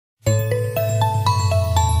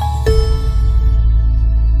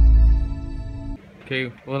Okay,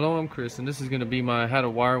 well hello, I'm Chris, and this is going to be my how to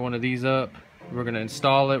wire one of these up. We're going to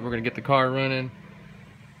install it, we're going to get the car running.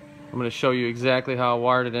 I'm going to show you exactly how I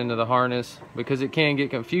wired it into the harness, because it can get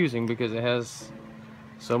confusing because it has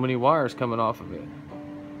so many wires coming off of it.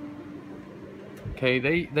 Okay,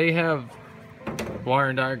 they have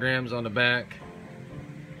wiring diagrams on the back,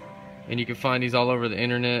 and you can find these all over the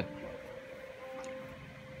internet.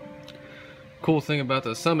 Cool thing about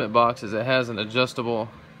the Summit box is it has an adjustable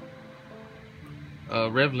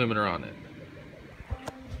rev limiter on it.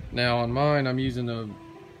 Now on mine, I'm using a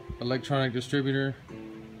electronic distributor.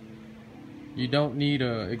 You don't need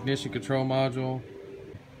a ignition control module.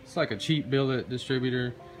 It's like a cheap billet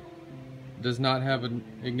distributor. Does not have an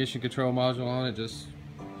ignition control module on it, just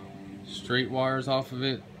straight wires off of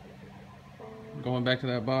it going back to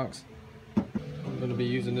that box. I'm going to be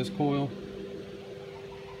using this coil.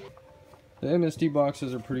 The MSD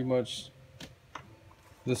boxes are pretty much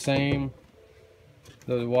the same.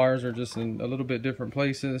 The wires are just in a little bit different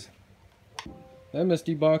places. The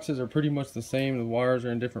MSD boxes are pretty much the same. The wires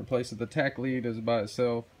are in different places. The tack lead is by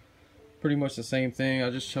itself. Pretty much the same thing. I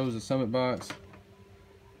just chose the Summit box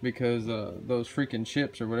because those freaking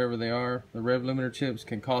chips or whatever they are, the rev limiter chips,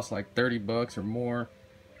 can cost like 30 bucks or more.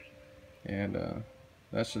 And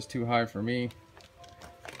that's just too high for me.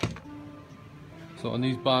 So on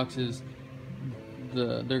these boxes,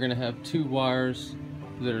 they're going to have two wires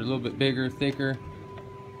that are a little bit bigger, thicker.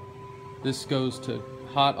 This goes to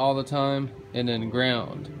hot all the time and then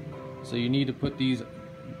ground. So you need to put these,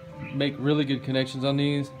 make really good connections on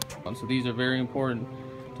these. So these are very important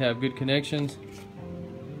to have good connections.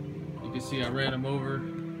 You can see I ran them over.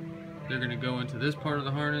 They're going to go into this part of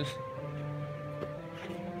the harness.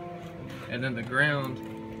 And then the ground,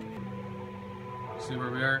 see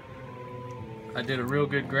where we are? I did a real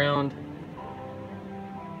good ground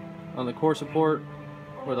on the core support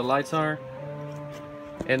where the lights are.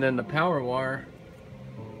 And then the power wire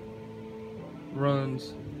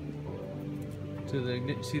runs to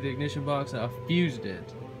the, see the ignition box? I fused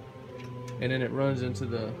it. And then it runs into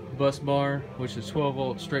the bus bar, which is 12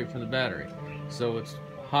 volts straight from the battery. So it's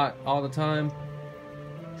hot all the time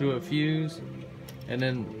through a fuse, and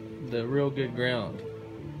then the real good ground.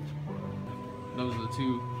 Those are the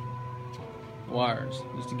two wires,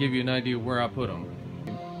 just to give you an idea of where I put them.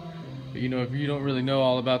 But you know, if you don't really know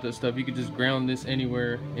all about this stuff, you could just ground this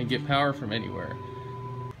anywhere and get power from anywhere.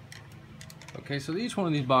 Okay, so each one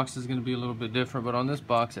of these boxes is going to be a little bit different, but on this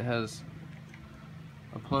box it has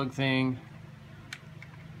a plug thing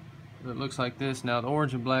that looks like this. Now the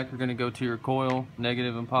orange and black are going to go to your coil,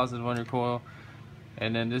 negative and positive on your coil,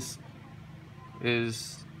 and then this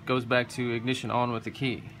goes back to ignition on with the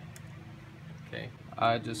key. Okay,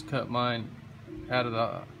 I just cut mine out of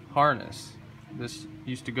the harness. This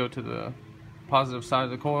used to go to the positive side of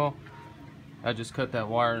the coil. I just cut that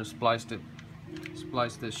wire and spliced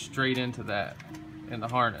this straight into that in the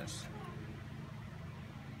harness.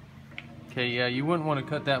 Okay, yeah, you wouldn't want to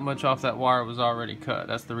cut that much off. That wire was already cut.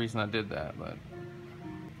 That's the reason I did that. But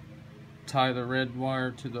tie the red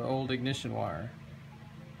wire to the old ignition wire.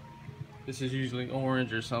 This is usually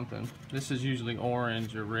orange or something. This is usually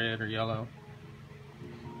orange or red or yellow.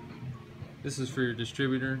 This is for your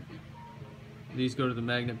distributor. These go to the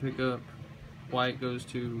magnet pickup. White goes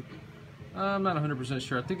to, I'm not 100%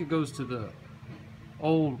 sure. I think it goes to the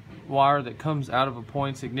old wire that comes out of a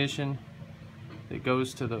points ignition. It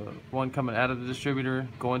goes to the one coming out of the distributor,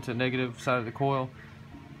 going to the negative side of the coil.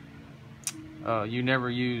 You never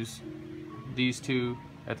use these two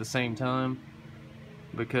at the same time,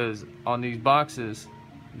 because on these boxes,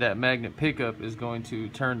 that magnet pickup is going to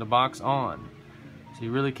turn the box on. So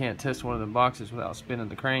you really can't test one of the boxes without spinning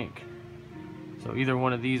the crank. So either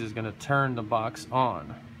one of these is going to turn the box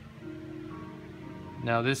on.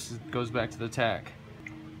 Now this goes back to the tack.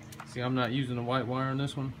 See, I'm not using a white wire on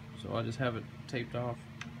this one, so I just have it taped off.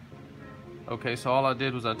 Okay, so all I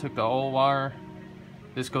did was I took the old wire,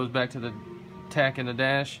 this goes back to the tack in the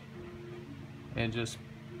dash, and just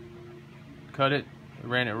cut it,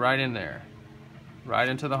 ran it right in there, right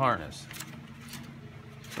into the harness.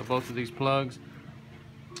 So both of these plugs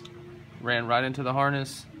ran right into the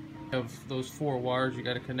harness. Of those four wires you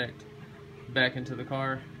got to connect back into the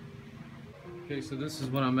car. Okay, so this is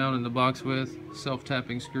what I'm mounting the box with: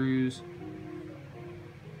 self-tapping screws,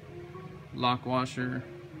 lock washer,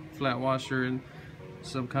 flat washer, and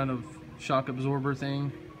some kind of shock absorber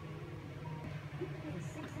thing.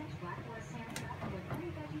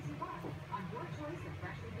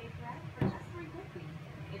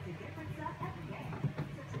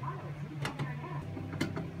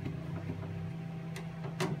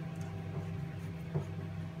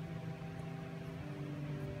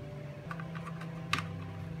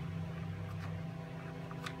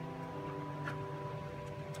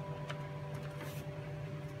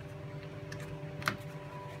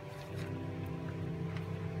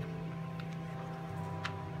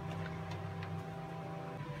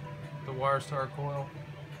 the wires to our coil.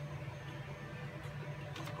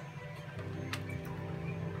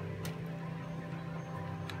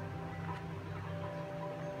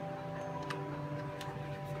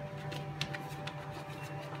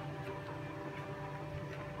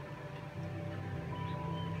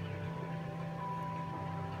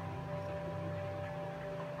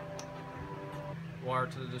 Wire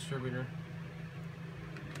to the distributor.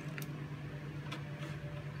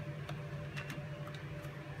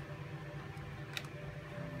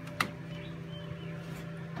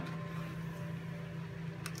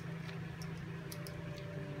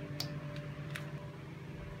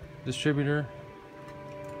 Distributor,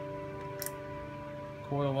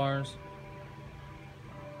 coil wires.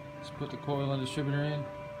 Let's put the coil and distributor in.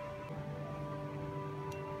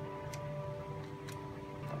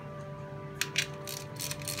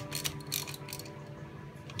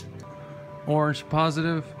 Orange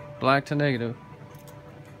positive, black to negative.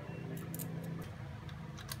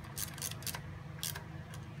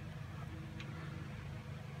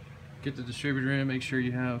 Get the distributor in, make sure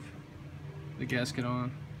you have the gasket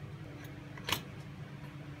on.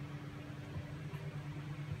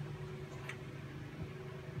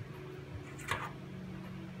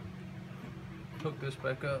 Hook this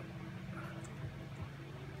back up.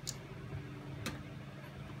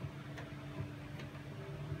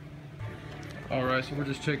 Alright, so we're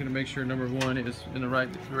just checking to make sure number one is in the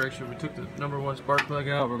right direction. We took the number one spark plug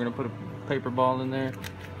out. We're going to put a paper ball in there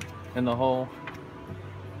in the hole.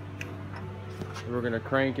 We're going to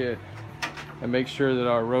crank it and make sure that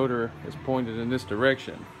our rotor is pointed in this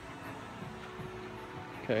direction.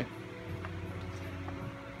 Okay.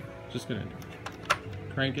 Just going to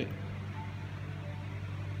crank it.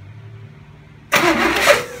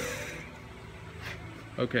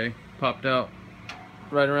 Okay, popped out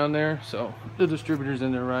right around there, so the distributor's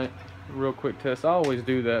in there right. Real quick test. I always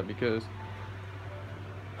do that because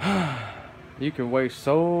you can waste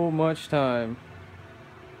so much time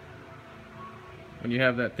when you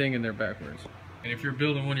have that thing in there backwards. And if you're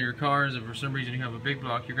building one of your cars and for some reason you have a big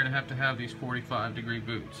block, you're going to have these 45-degree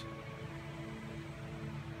boots.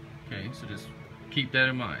 Okay, so just keep that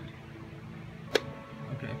in mind.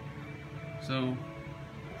 Okay, so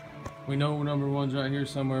we know number one's right here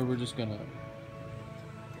somewhere. We're just gonna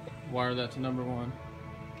wire that to number one.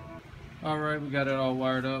 Alright, we got it all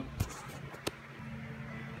wired up.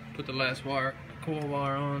 Put the last wire, coil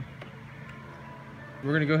wire on.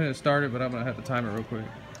 We're gonna go ahead and start it, but I'm gonna have to time it real quick.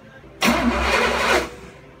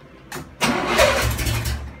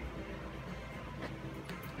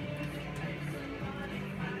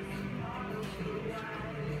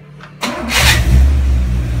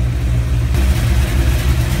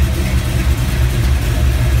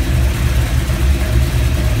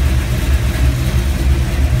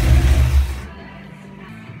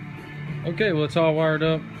 Okay, well, it's all wired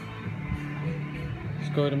up. Let's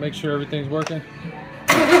go ahead and make sure everything's working.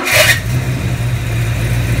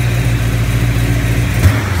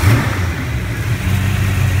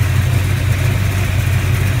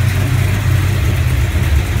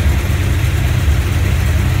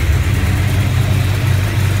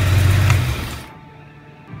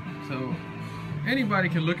 So anybody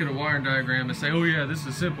can look at a wiring diagram and say, oh yeah, this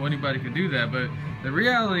is simple, anybody can do that, but the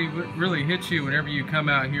reality really hits you whenever you come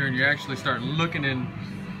out here and you actually start looking in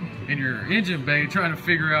your engine bay trying to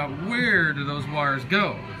figure out where do those wires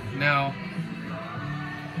go. Now,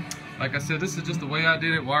 like I said, this is just the way I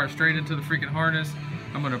did it, wire straight into the freaking harness.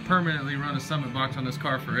 I'm going to permanently run a summit box on this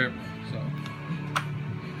car forever. So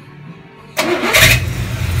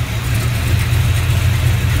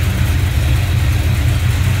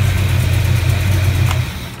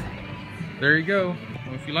there you go.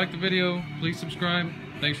 Well, if you like the video, please subscribe.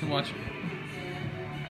 Thanks for watching.